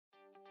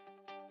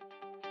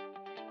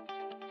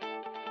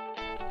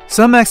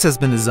sunMAX has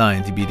been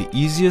designed to be the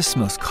easiest,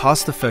 most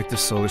cost-effective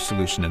solar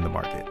solution in the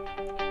market.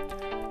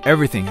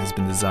 Everything has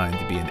been designed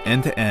to be an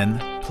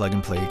end-to-end,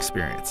 plug-and-play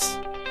experience.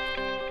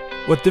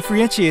 What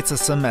differentiates a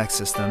sunMAX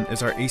system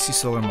is our AC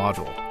solar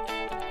module.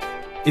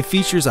 It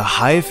features a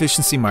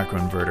high-efficiency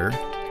microinverter,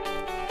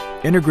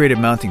 integrated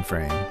mounting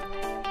frame,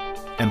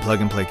 and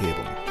plug-and-play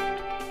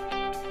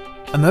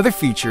cabling. Another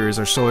feature is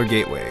our solar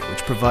gateway,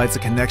 which provides a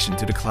connection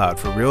to the cloud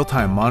for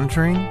real-time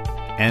monitoring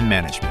and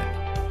management.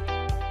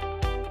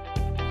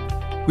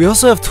 We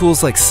also have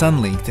tools like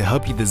SunLink to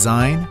help you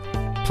design,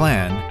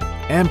 plan,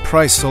 and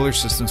price solar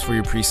systems for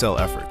your pre-sale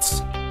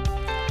efforts.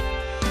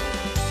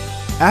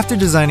 After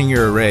designing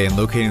your array and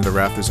locating the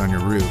rafters on your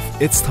roof,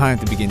 it's time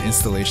to begin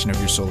installation of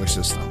your solar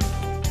system.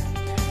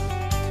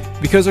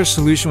 Because our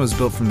solution was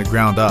built from the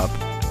ground up,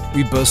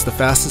 we boast the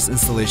fastest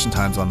installation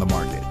times on the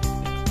market.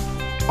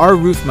 Our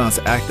roof mounts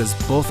act as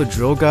both a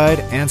drill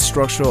guide and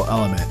structural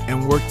element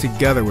and work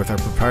together with our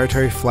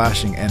proprietary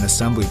flashing and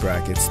assembly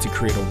brackets to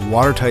create a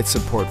watertight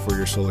support for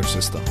your solar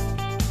system.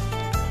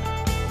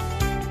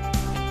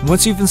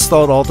 Once you've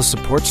installed all the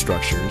support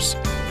structures,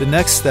 the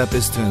next step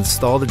is to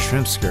install the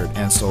trim skirt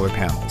and solar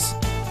panels.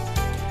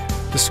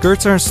 The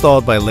skirts are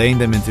installed by laying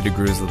them into the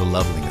grooves of the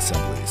leveling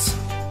assemblies.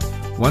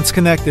 Once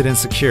connected and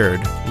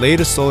secured, lay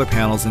the solar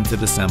panels into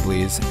the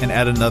assemblies and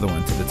add another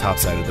one to the top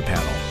side of the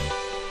panel.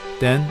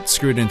 Then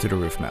screw it into the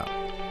roof mount.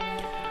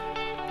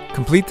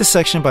 Complete the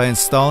section by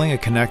installing a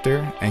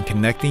connector and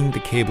connecting the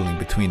cabling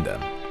between them.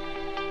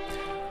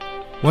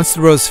 Once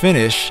the row is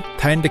finished,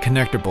 tighten the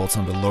connector bolts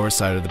on the lower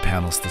side of the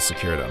panels to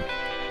secure them.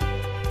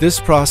 This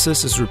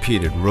process is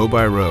repeated row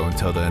by row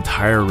until the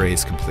entire array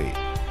is complete.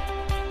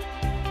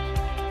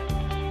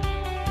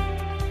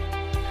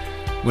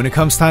 When it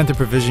comes time to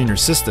provision your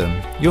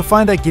system, you'll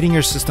find that getting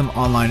your system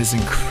online is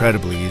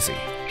incredibly easy.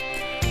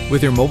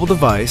 With your mobile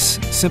device,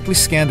 simply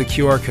scan the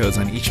QR codes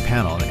on each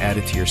panel and add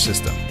it to your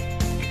system.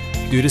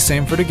 Do the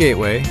same for the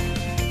gateway,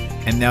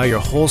 and now your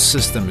whole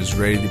system is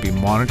ready to be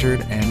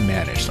monitored and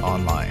managed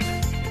online.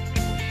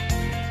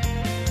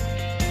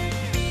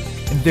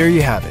 And there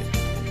you have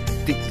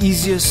it, the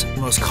easiest,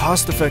 most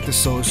cost-effective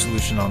solar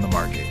solution on the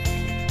market.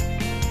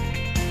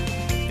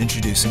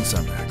 Introducing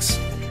sunMAX.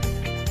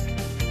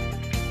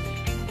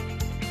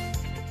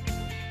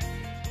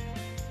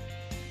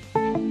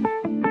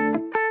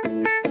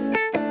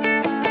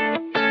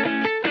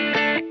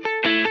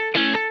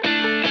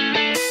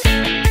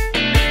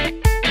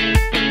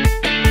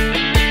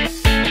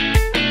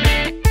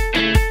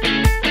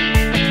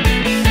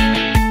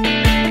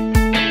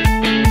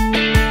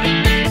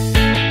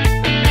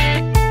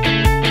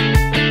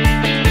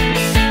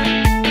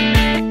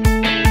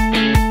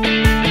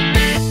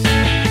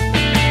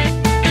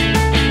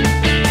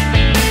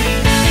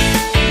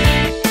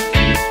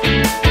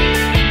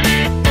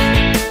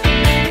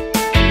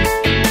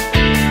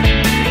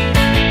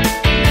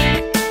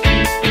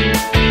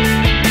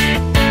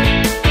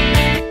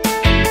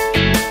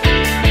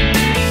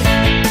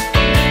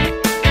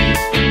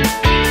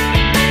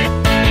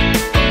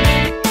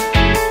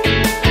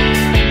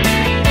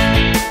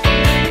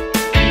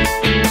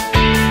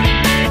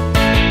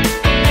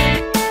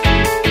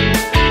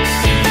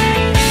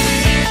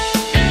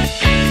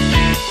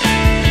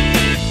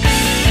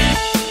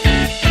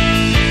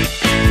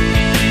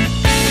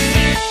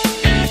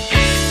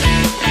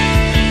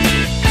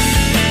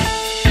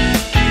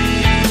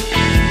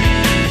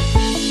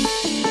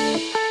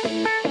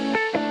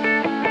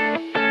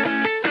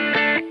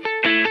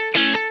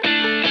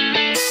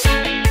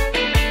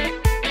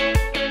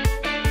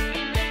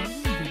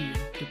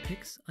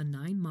 A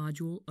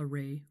 9-module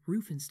array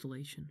roof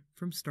installation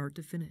from start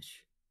to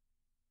finish.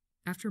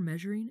 After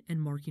measuring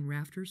and marking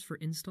rafters for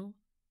install,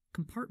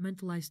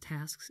 compartmentalize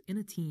tasks in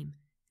a team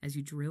as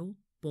you drill,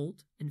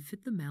 bolt, and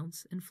fit the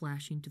mounts and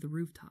flashing to the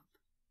rooftop.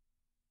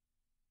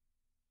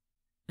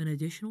 An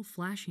additional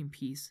flashing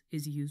piece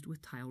is used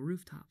with tile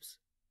rooftops.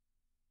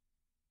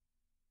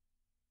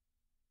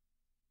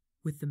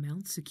 With the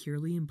mounts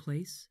securely in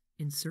place,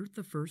 insert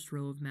the first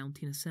row of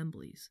mounting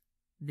assemblies.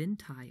 Then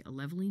tie a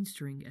leveling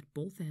string at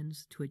both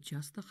ends to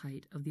adjust the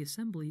height of the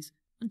assemblies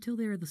until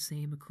they are the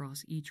same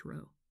across each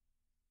row.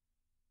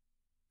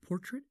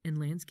 Portrait and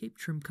landscape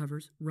trim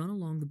covers run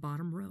along the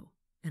bottom row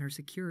and are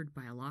secured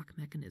by a lock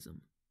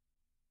mechanism.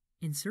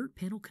 Insert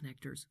panel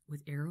connectors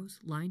with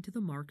arrows lined to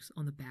the marks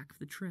on the back of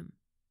the trim.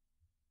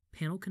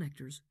 Panel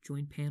connectors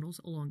join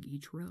panels along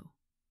each row.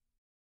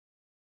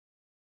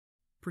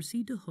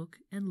 Proceed to hook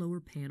and lower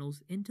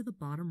panels into the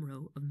bottom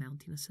row of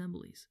mounting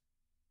assemblies.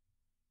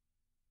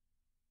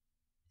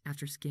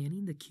 After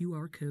scanning the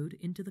QR code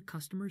into the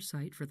customer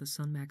site for the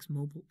sunMAX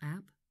mobile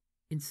app,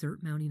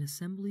 insert mounting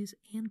assemblies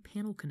and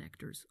panel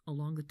connectors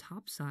along the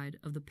top side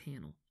of the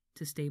panel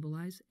to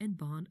stabilize and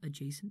bond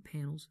adjacent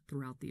panels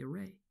throughout the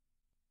array.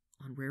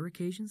 On rare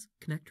occasions,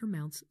 connector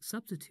mounts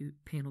substitute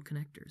panel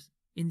connectors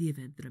in the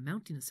event that a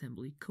mounting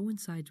assembly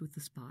coincides with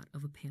the spot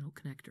of a panel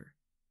connector.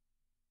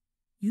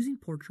 Using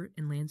portrait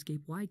and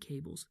landscape Y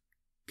cables,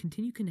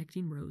 continue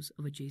connecting rows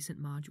of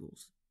adjacent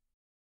modules.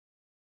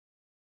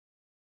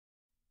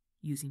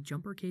 using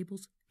jumper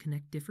cables,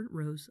 connect different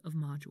rows of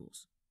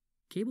modules.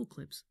 Cable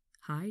clips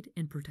hide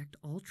and protect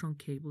all trunk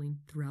cabling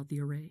throughout the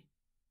array.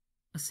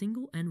 A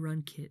single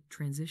end-run kit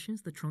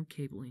transitions the trunk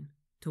cabling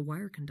to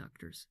wire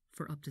conductors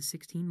for up to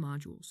 16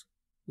 modules,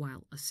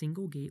 while a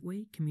single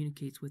gateway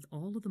communicates with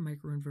all of the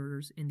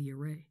microinverters in the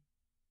array.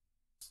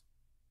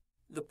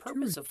 The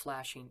purpose of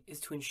flashing is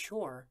to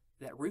ensure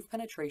that roof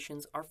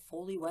penetrations are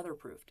fully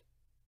weatherproofed.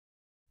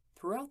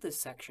 Throughout this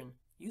section,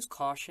 use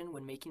caution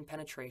when making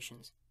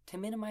penetrations to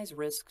minimize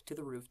risk to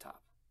the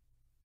rooftop.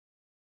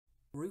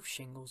 Roof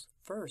shingles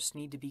first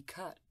need to be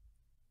cut.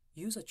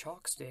 Use a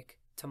chalk stick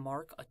to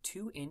mark a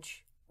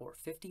 2-inch or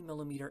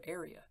 50mm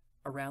area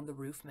around the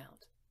roof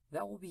mount.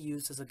 That will be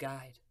used as a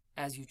guide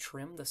as you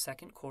trim the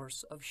second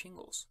course of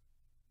shingles.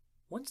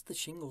 Once the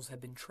shingles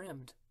have been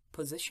trimmed,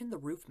 position the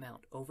roof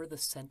mount over the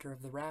center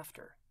of the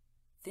rafter.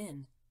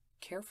 Then,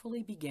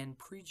 carefully begin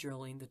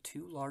pre-drilling the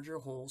 2 larger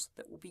holes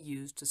that will be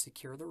used to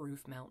secure the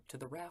roof mount to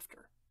the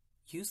rafter.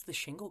 Use the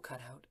shingle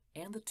cutout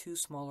and the 2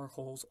 smaller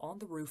holes on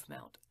the roof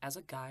mount as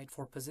a guide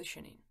for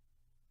positioning.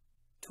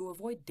 To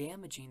avoid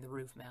damaging the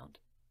roof mount,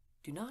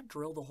 do not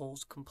drill the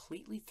holes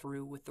completely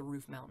through with the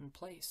roof mount in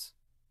place.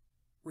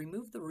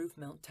 Remove the roof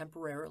mount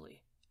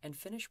temporarily and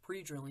finish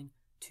pre-drilling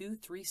 2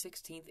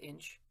 3/16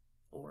 inch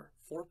or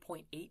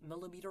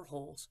 4.8mm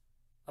holes,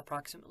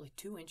 approximately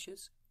 2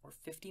 inches or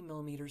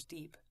 50mm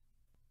deep.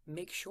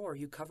 Make sure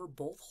you cover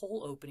both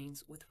hole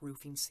openings with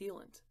roofing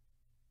sealant.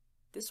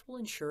 This will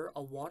ensure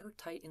a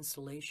watertight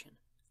installation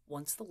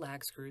once the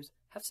lag screws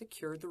have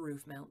secured the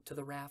roof mount to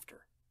the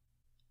rafter.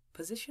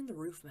 Position the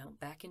roof mount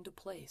back into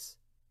place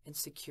and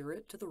secure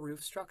it to the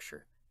roof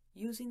structure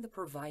using the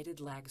provided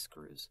lag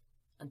screws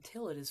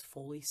until it is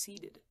fully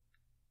seated.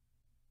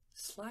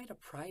 Slide a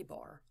pry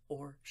bar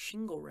or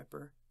shingle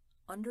ripper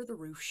under the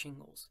roof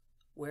shingles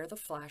where the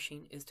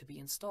flashing is to be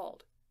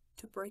installed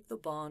to break the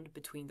bond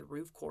between the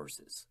roof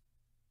courses.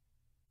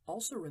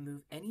 Also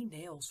remove any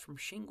nails from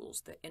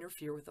shingles that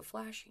interfere with the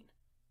flashing,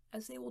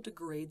 as they will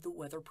degrade the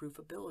weatherproof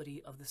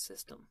ability of the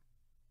system.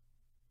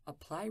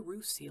 Apply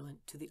roof sealant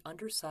to the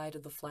underside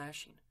of the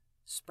flashing,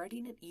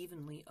 spreading it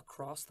evenly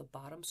across the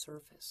bottom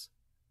surface.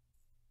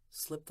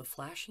 Slip the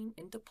flashing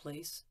into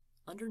place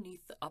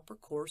underneath the upper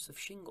course of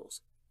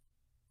shingles.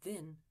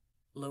 Then,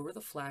 lower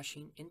the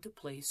flashing into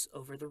place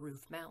over the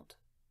roof mount.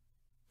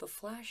 The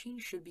flashing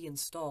should be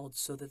installed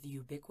so that the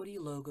Ubiquiti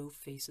logo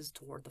faces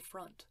toward the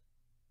front.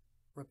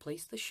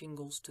 Replace the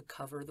shingles to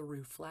cover the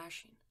roof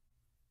flashing.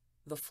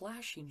 The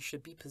flashing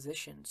should be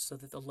positioned so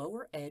that the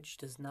lower edge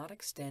does not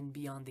extend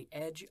beyond the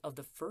edge of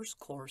the first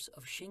course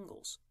of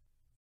shingles,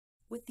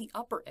 with the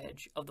upper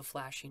edge of the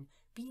flashing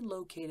being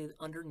located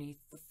underneath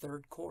the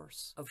third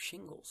course of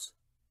shingles.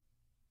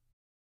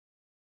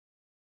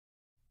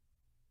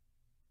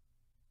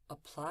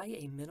 Apply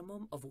a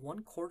minimum of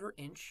 1/4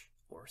 inch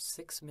or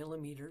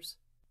 6mm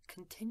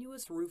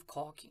continuous roof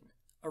caulking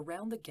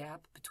around the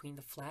gap between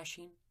the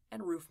flashing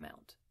and roof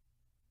mount.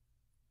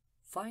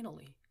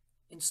 Finally,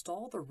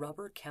 install the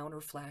rubber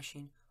counter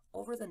flashing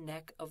over the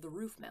neck of the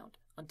roof mount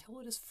until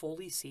it is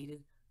fully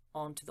seated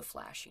onto the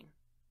flashing.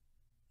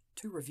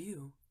 To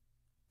review,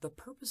 the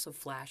purpose of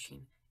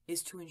flashing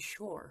is to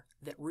ensure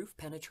that roof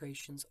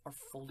penetrations are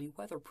fully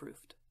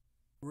weatherproofed.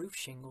 Roof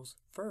shingles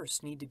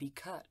first need to be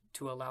cut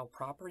to allow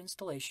proper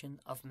installation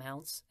of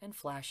mounts and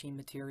flashing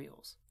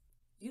materials.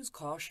 Use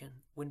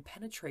caution when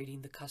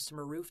penetrating the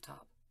customer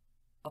rooftop,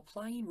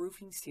 applying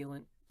roofing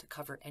sealant to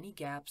cover any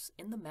gaps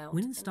in the mount.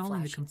 When installing the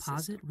and flashing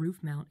composite system.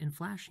 roof mount and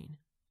flashing,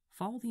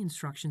 follow the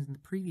instructions in the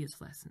previous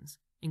lessons,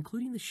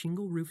 including the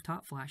shingle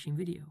rooftop flashing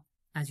video,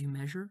 as you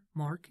measure,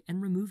 mark,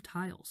 and remove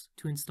tiles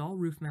to install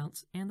roof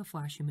mounts and the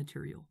flashing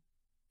material.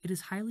 It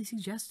is highly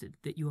suggested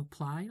that you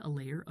apply a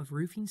layer of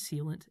roofing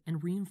sealant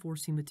and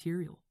reinforcing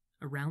material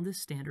around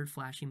this standard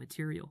flashing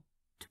material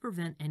to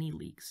prevent any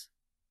leaks.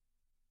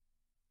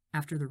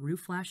 After the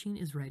roof flashing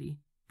is ready,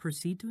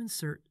 proceed to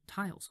insert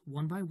tiles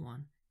one by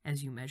one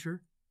as you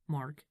measure,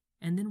 mark,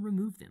 and then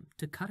remove them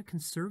to cut a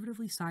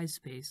conservatively sized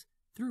space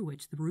through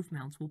which the roof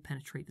mounts will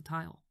penetrate the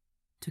tile.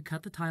 To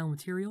cut the tile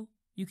material,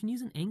 you can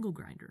use an angle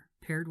grinder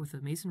paired with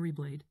a masonry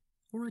blade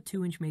or a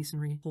 2-inch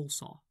masonry hole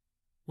saw.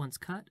 Once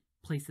cut,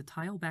 place the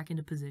tile back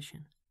into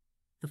position.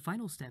 The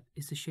final step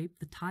is to shape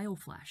the tile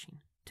flashing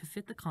to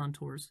fit the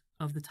contours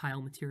of the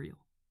tile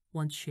material.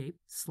 Once shaped,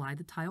 slide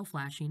the tile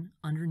flashing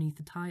underneath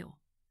the tile,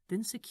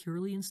 then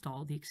securely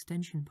install the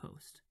extension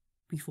post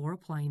before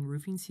applying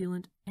roofing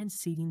sealant and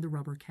seating the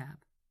rubber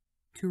cap.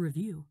 To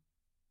review,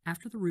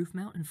 after the roof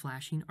mount and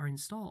flashing are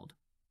installed,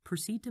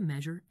 proceed to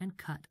measure and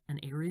cut an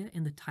area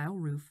in the tile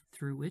roof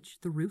through which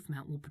the roof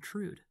mount will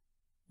protrude.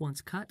 Once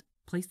cut,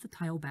 place the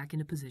tile back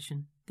into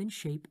position, then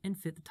shape and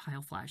fit the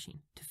tile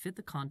flashing to fit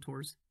the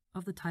contours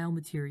of the tile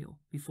material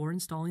before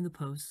installing the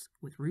posts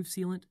with roof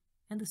sealant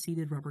and the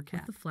seated rubber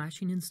cap. With the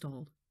flashing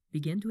installed,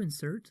 begin to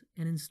insert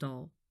and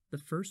install the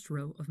first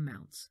row of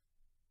mounts.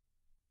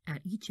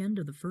 At each end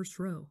of the first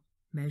row,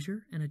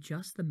 measure and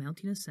adjust the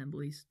mounting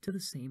assemblies to the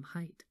same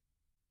height.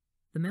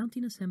 The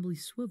mounting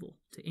assemblies swivel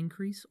to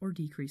increase or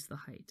decrease the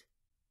height.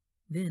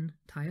 Then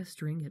tie a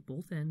string at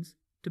both ends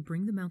to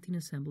bring the mounting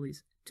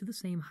assemblies to the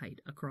same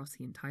height across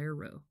the entire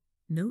row.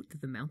 Note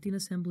that the mounting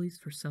assemblies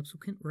for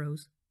subsequent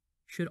rows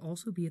should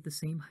also be at the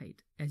same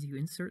height as you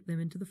insert them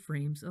into the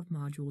frames of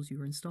modules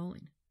you are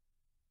installing.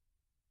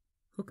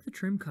 Hook the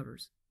trim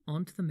covers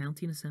onto the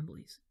mounting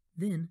assemblies.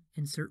 Then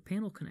insert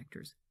panel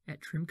connectors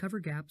at trim cover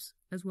gaps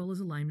as well as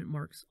alignment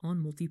marks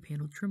on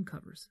multi-panel trim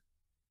covers.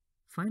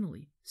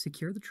 Finally,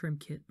 secure the trim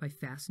kit by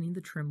fastening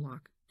the trim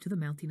lock to the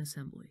mounting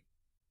assembly.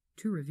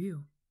 To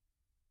review,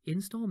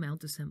 install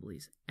mount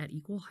assemblies at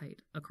equal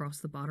height across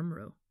the bottom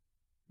row.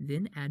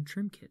 Then add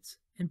trim kits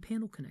and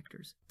panel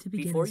connectors to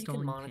begin Before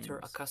installing you can monitor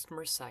panels. a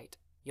customer's site,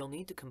 you'll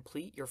need to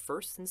complete your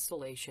first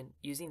installation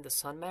using the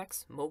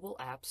sunMAX mobile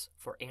apps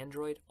for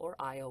Android or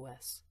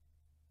iOS.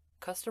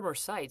 Customer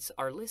sites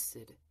are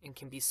listed and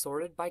can be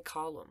sorted by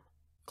column.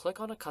 Click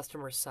on a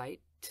customer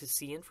site to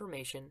see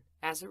information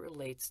as it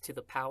relates to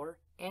the power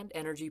and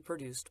energy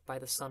produced by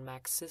the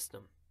sunMAX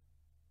system.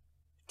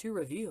 To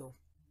review,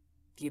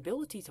 the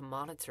ability to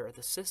monitor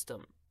the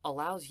system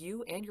allows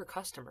you and your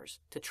customers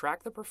to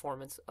track the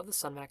performance of the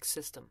sunMAX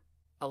system,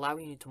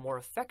 allowing you to more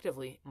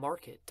effectively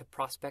market to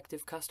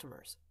prospective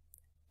customers.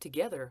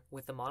 Together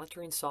with the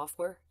monitoring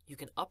software, you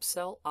can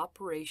upsell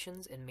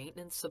operations and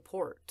maintenance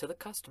support to the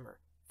customer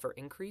for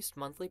increased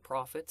monthly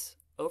profits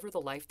over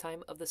the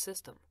lifetime of the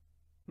system.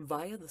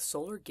 Via the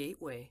Solar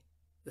Gateway,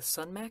 the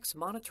sunMAX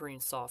monitoring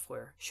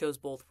software shows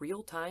both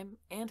real-time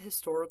and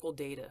historical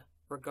data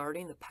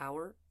regarding the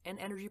power and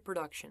energy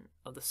production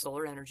of the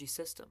solar energy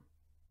system.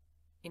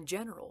 In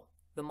general,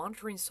 the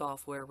monitoring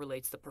software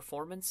relates the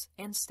performance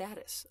and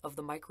status of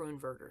the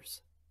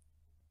microinverters.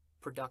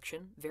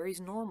 Production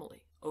varies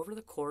normally over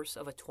the course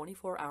of a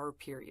 24-hour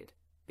period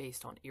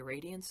based on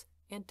irradiance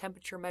and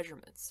temperature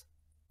measurements.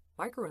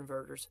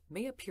 Microinverters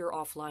may appear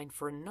offline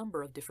for a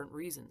number of different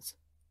reasons.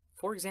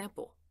 For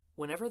example,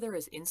 whenever there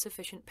is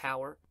insufficient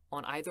power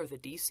on either the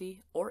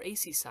DC or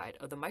AC side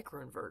of the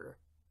microinverter,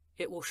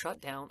 it will shut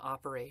down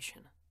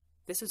operation.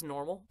 This is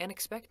normal and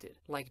expected,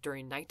 like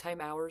during nighttime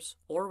hours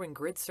or when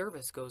grid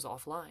service goes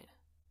offline.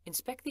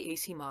 Inspect the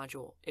AC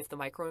module if the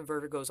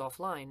microinverter goes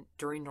offline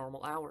during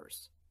normal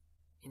hours.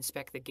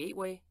 Inspect the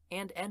gateway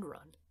and end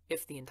run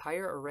if the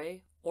entire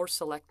array or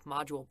select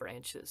module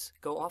branches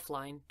go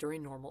offline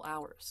during normal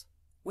hours.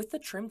 With the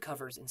trim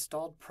covers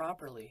installed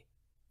properly,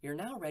 you're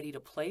now ready to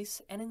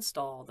place and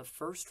install the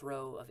first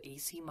row of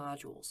AC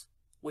modules,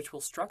 which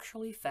will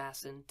structurally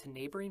fasten to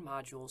neighboring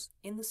modules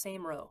in the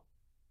same row.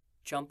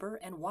 Jumper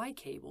and Y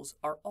cables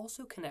are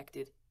also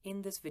connected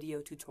in this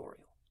video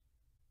tutorial.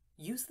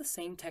 Use the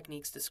same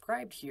techniques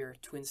described here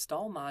to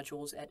install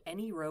modules at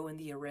any row in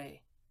the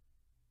array.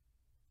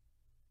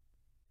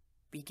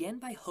 Begin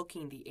by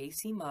hooking the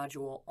AC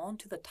module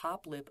onto the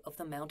top lip of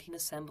the mounting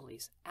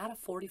assemblies at a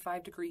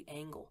 45-degree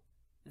angle.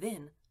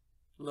 Then,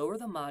 lower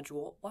the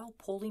module while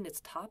pulling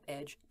its top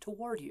edge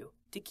toward you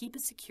to keep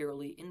it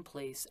securely in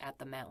place at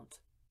the mount.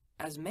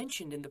 As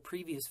mentioned in the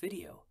previous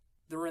video,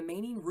 the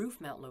remaining roof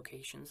mount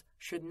locations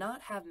should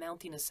not have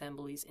mounting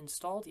assemblies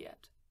installed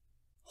yet.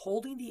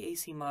 Holding the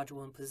AC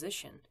module in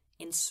position,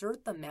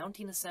 insert the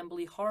mounting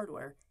assembly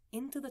hardware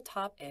into the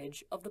top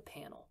edge of the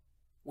panel,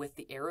 with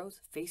the arrows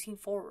facing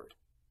forward,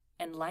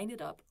 and line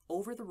it up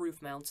over the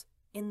roof mounts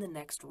in the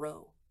next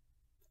row.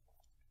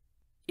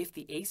 If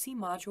the AC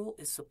module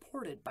is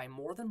supported by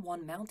more than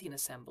one mounting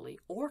assembly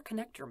or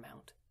connector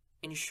mount,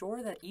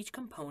 ensure that each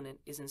component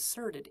is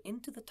inserted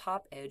into the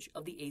top edge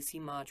of the AC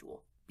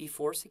module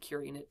before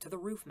securing it to the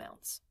roof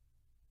mounts.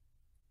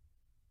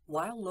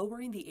 While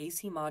lowering the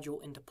AC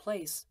module into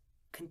place,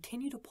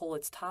 continue to pull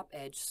its top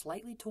edge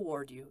slightly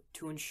toward you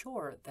to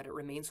ensure that it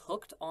remains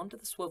hooked onto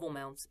the swivel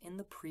mounts in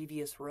the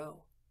previous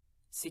row.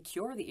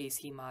 Secure the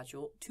AC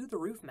module to the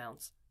roof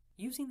mounts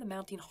using the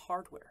mounting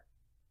hardware.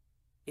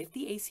 If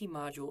the AC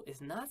module is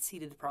not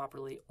seated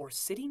properly or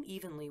sitting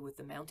evenly with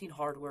the mounting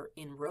hardware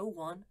in row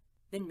 1,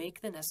 then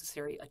make the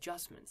necessary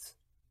adjustments.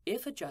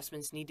 If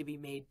adjustments need to be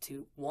made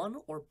to one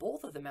or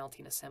both of the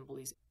mounting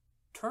assemblies,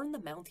 turn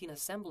the mounting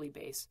assembly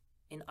base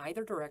in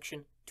either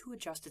direction to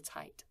adjust its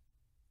height.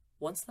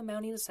 Once the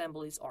mounting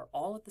assemblies are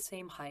all at the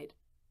same height,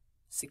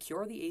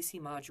 secure the AC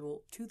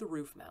module to the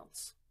roof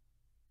mounts.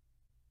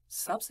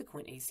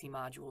 Subsequent AC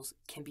modules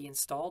can be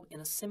installed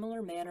in a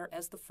similar manner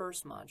as the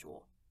first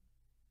module.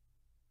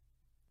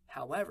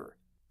 However,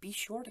 be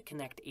sure to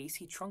connect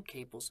AC trunk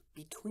cables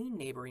between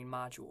neighboring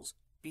modules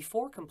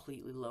before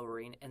completely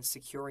lowering and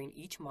securing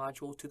each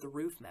module to the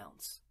roof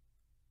mounts.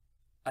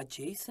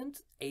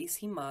 Adjacent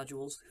AC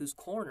modules whose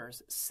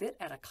corners sit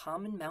at a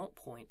common mount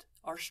point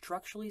are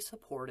structurally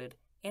supported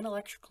and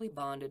electrically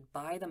bonded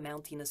by the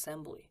mounting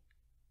assembly.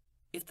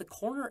 If the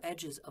corner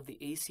edges of the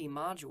AC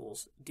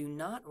modules do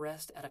not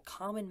rest at a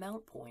common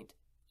mount point,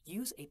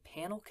 use a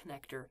panel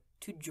connector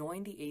to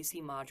join the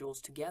AC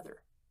modules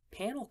together.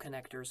 Panel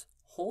connectors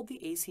hold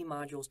the AC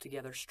modules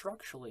together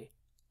structurally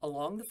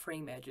along the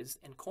frame edges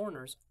and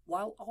corners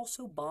while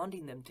also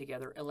bonding them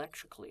together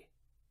electrically.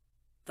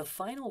 The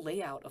final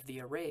layout of the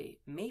array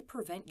may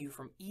prevent you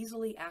from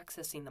easily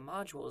accessing the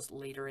modules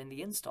later in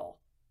the install,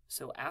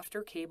 so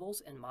after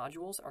cables and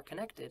modules are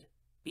connected,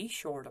 be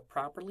sure to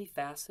properly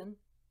fasten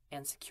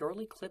and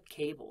securely clip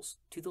cables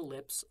to the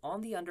lips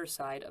on the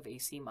underside of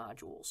AC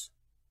modules.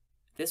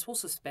 This will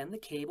suspend the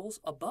cables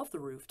above the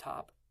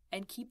rooftop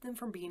and keep them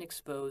from being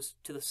exposed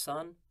to the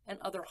sun and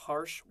other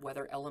harsh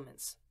weather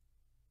elements.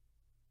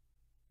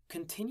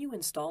 Continue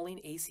installing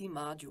AC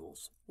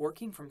modules,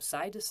 working from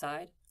side to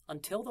side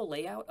until the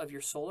layout of your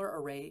solar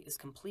array is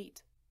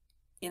complete.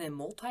 In a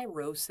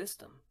multi-row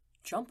system,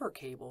 jumper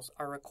cables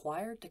are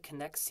required to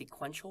connect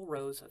sequential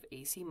rows of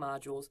AC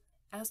modules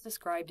as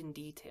described in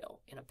detail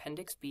in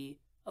Appendix B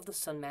of the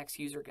sunMAX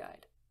user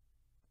guide.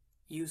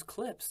 Use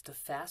clips to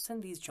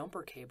fasten these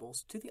jumper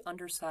cables to the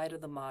underside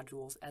of the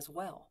modules as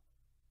well.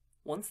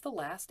 Once the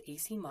last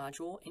AC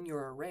module in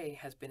your array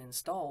has been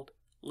installed,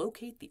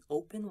 locate the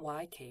open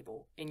Y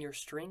cable in your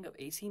string of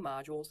AC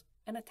modules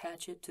and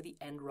attach it to the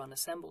end run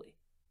assembly.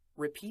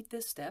 Repeat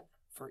this step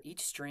for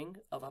each string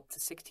of up to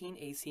 16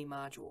 AC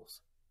modules.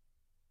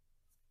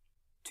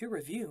 To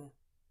review,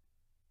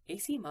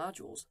 AC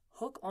modules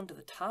hook onto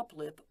the top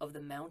lip of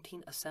the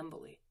mounting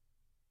assembly.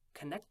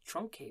 Connect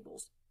trunk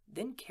cables,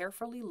 then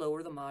carefully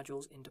lower the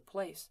modules into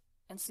place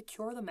and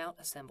secure the mount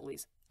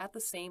assemblies at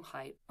the same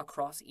height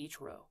across each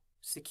row,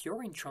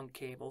 securing trunk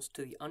cables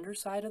to the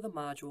underside of the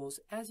modules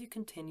as you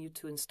continue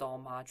to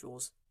install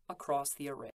modules across the array.